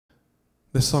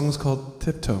This song is called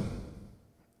Tiptoe,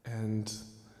 and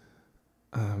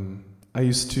I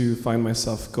used to find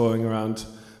myself going around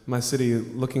my city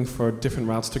looking for different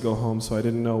routes to go home, so I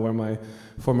didn't know where my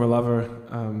former lover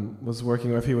was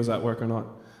working or if he was at work or not.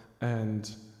 And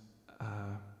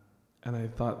I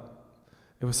thought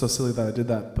it was so silly that I did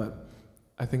that, but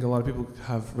I think a lot of people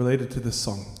have related to this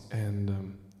song,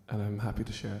 and I'm happy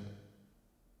to share it.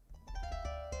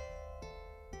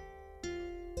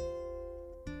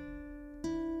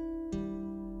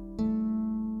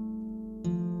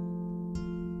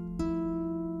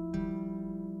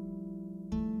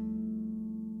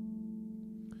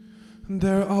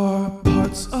 There are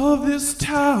parts of this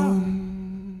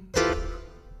town.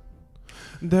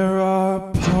 There are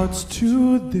parts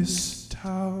to this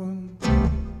town.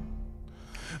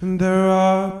 And there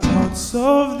are parts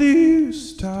of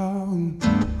this town.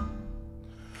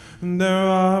 And there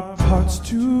are parts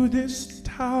to this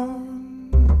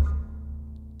town.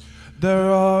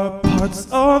 There are parts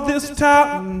of this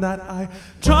town that I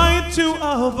try to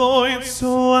avoid,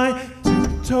 so I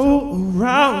tiptoe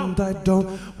around. I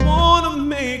don't wanna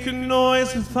make a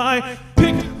noise. If I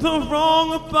pick the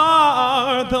wrong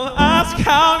bar, they'll ask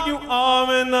how you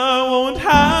are, and I won't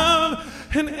have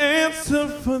an answer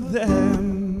for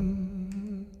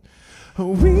them.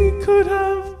 We could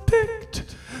have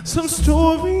picked some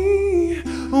story,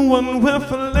 one where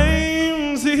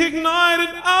flames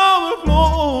ignited our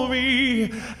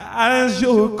glory. As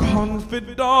your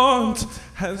confidant,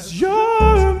 as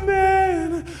your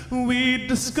man, we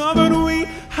discovered we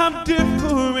have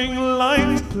differing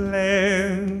life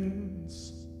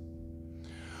plans.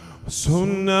 So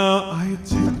now I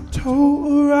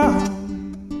tiptoe around.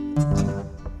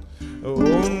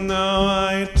 Oh, now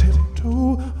I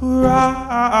tiptoe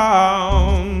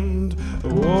around.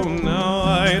 Oh, now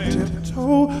I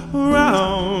tiptoe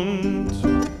around.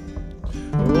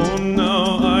 Oh,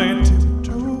 now I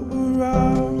tiptoe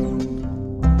around.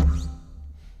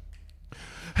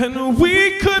 And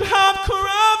we could have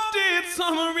crafted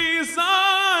some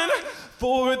reason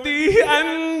for the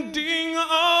ending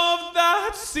of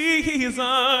that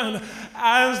season.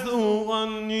 As the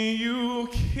one you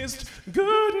kissed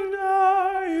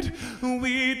goodnight,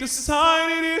 we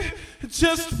decided it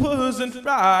just wasn't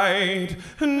right.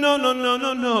 No, no, no,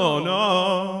 no, no,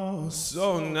 no.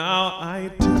 So now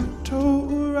I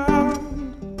tiptoe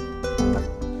around.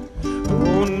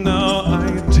 Oh, now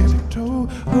I tiptoe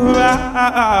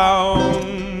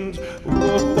around.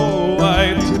 Oh,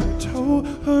 I tiptoe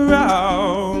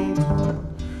around.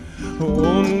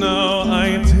 Oh, now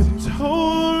I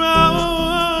tiptoe around.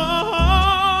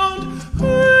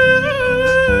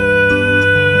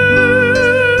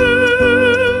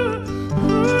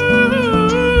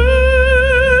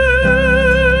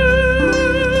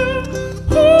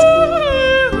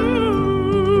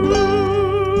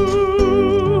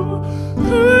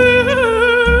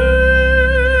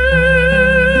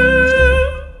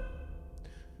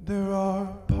 There are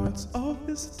parts of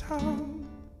this town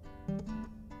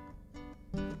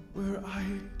where I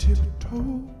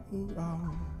tiptoe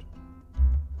around.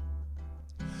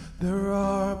 There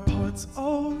are parts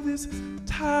of this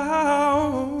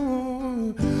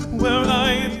town where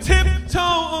I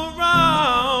tiptoe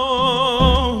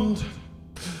around.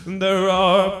 There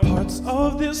are parts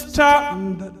of this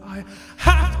town that I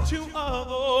have to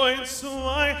avoid, so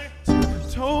I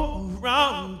tiptoe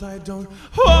around. I don't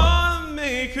wanna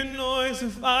make a noise.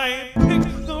 If I pick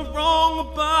the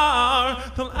wrong bar,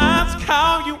 they'll ask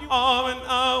how you are, and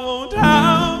I won't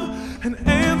have an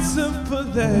answer for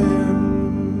them.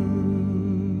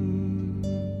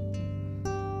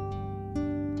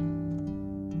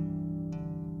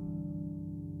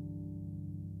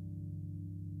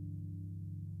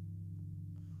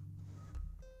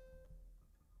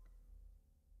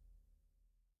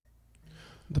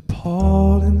 The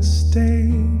pollen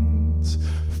stains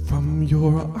from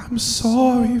your I'm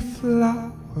sorry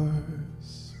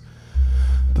flowers.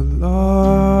 The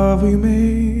love we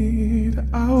made,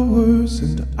 hours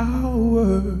and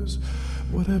hours.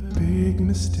 What a big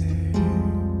mistake.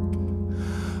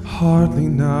 Hardly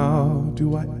now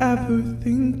do I ever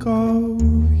think of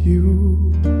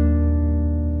you.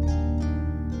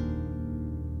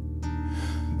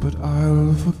 But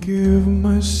I'll forgive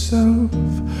myself,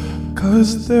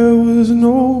 'cause there was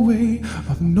no way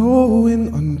of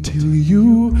knowing until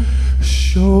you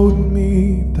showed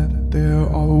me that there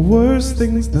are worse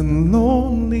things than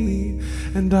lonely.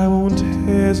 And I won't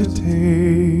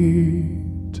hesitate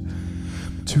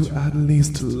to at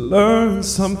least learn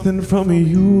something from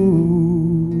you.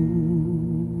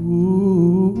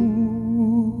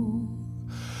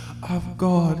 I've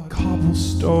got cobwebs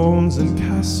cobblestones and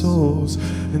castles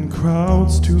and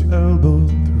crowds to elbow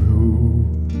through,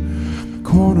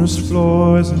 corners,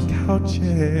 floors and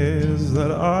couches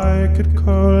that I could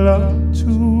curl up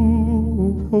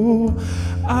to.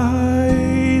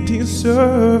 I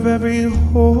deserve every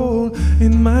hole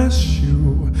in my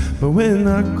shoe, but when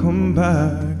I come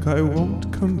back, I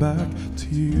won't come back to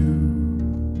you.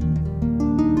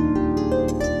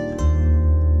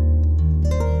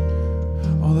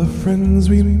 All the friends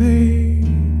we made,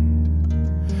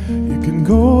 you can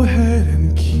go ahead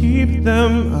and keep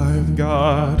them. I've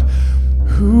got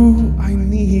who I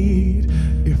need,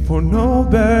 if for no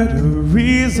better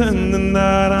reason than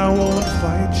that I won't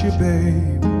fight you,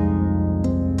 babe.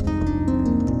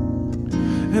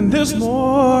 And there's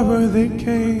more where they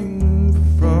came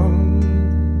from,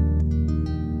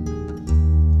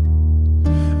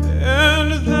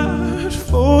 and that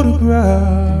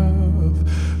photograph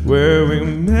where we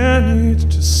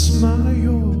managed to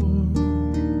smile,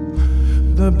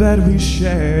 the bed we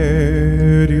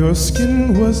shared, your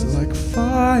skin was like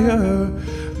fire.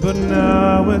 But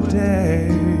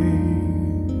nowadays,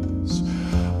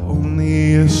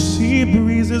 only a sea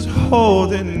breeze is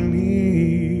holding me.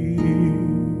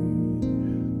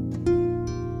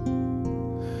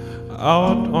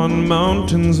 Out on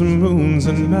mountains, moons,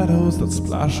 and meadows that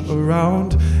splash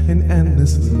around in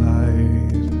endless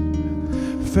light,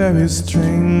 ferries,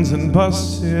 trains, and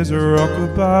buses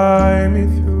rock by me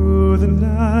through the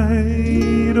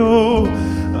night. Oh,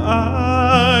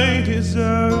 I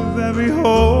deserve every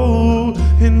hole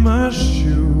in my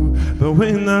shoe, but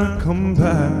when I come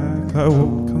back, I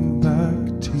won't come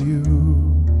back to you.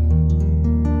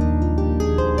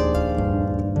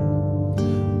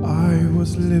 I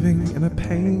was living in a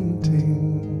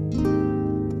painting,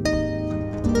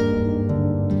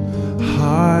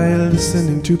 high,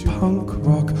 listening to punk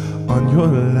rock on your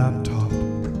laptop,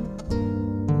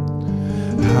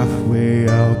 halfway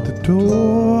out the door.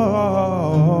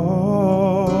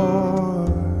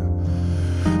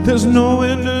 There's no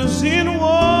windows in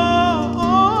war,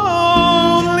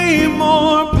 only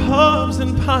more pubs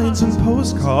and pints and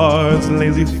postcards,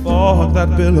 lazy fog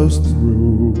that billows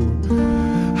through,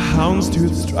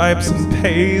 houndstooth stripes and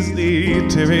paisley,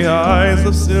 teary eyes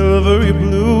of silvery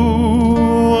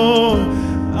blue.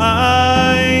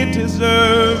 I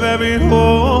deserve every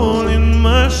hole in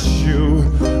my shoe,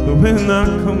 but when I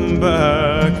come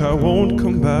back, I won't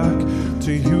come back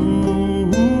to you.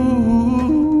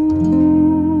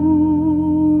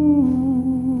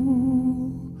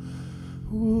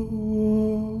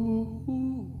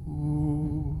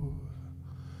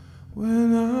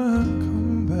 When I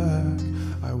come back,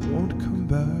 I won't come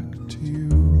back to you.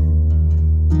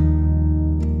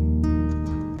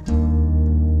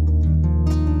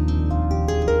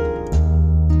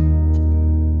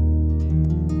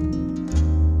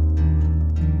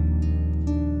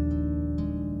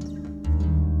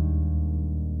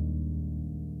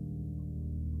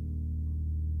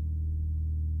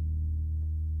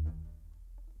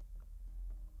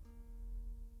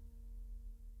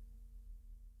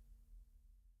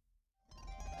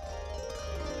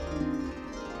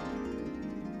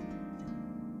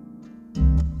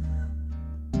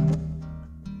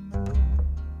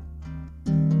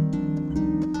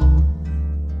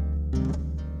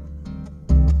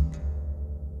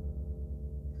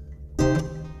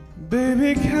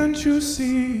 Baby, can't you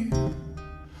see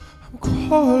I'm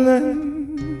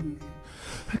calling?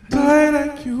 A guy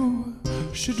like you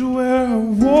should wear a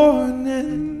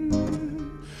warning.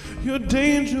 You're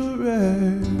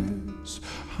dangerous,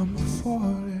 I'm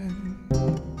falling.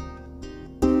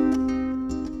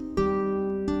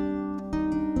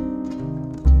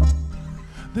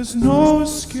 There's no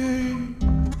escape,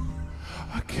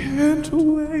 I can't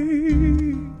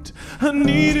wait. I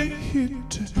need a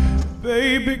hit,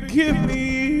 baby, give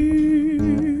me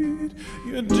it.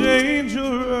 You're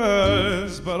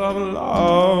dangerous, but I'm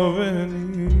loving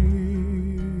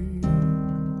it.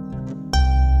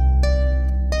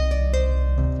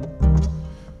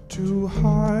 Too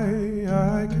high,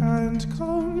 I can't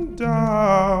come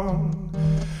down.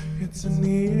 It's in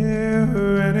the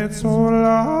air and it's all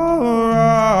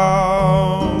around.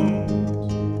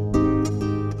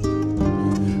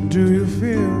 Do you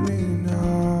feel me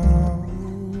now?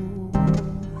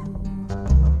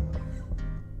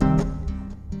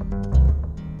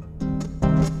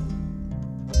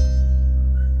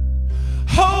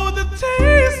 Hold the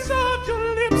taste of your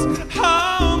lips,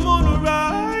 I'm on a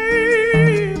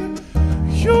ride.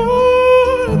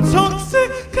 You're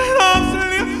toxic and I'm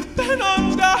slipping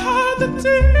under the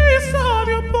taste of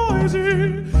your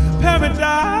poison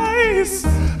paradise.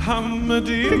 I'm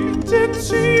addicted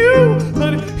to you,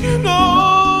 but you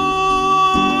know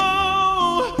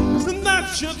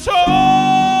that you're toxic.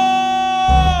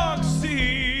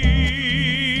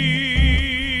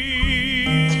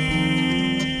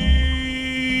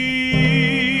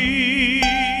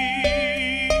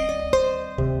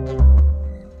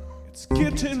 It's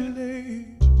getting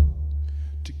late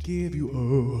to give you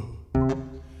up.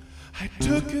 I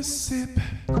took a sip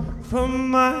from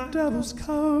my devil's cup,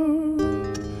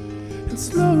 and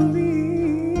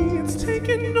slowly it's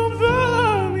taking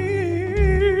over me.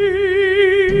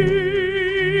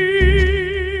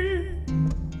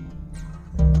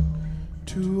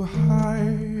 Too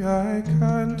high, I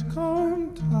can't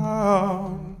come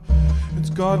down. It's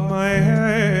got my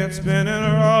head spinning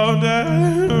around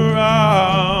and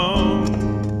around.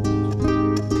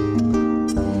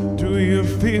 Do you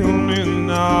feel me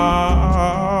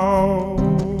now?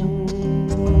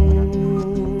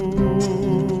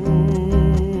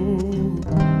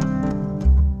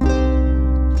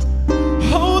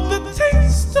 Oh, the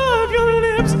taste of your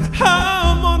lips,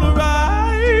 I'm on a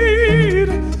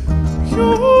ride.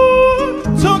 Your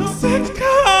toxic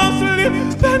arms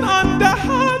living under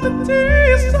the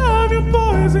taste of your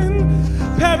poison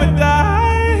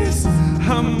paradise.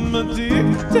 I'm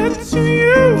addicted to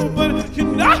you, but you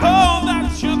know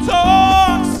that you're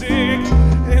toxic.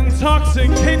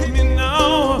 Intoxicate me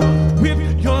now with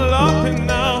your loving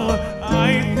now.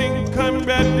 I think I'm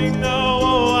ready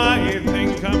now. I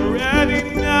think I'm ready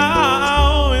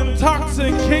now.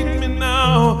 Intoxicate me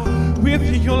now with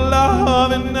your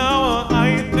loving now.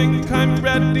 I think I'm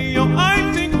ready.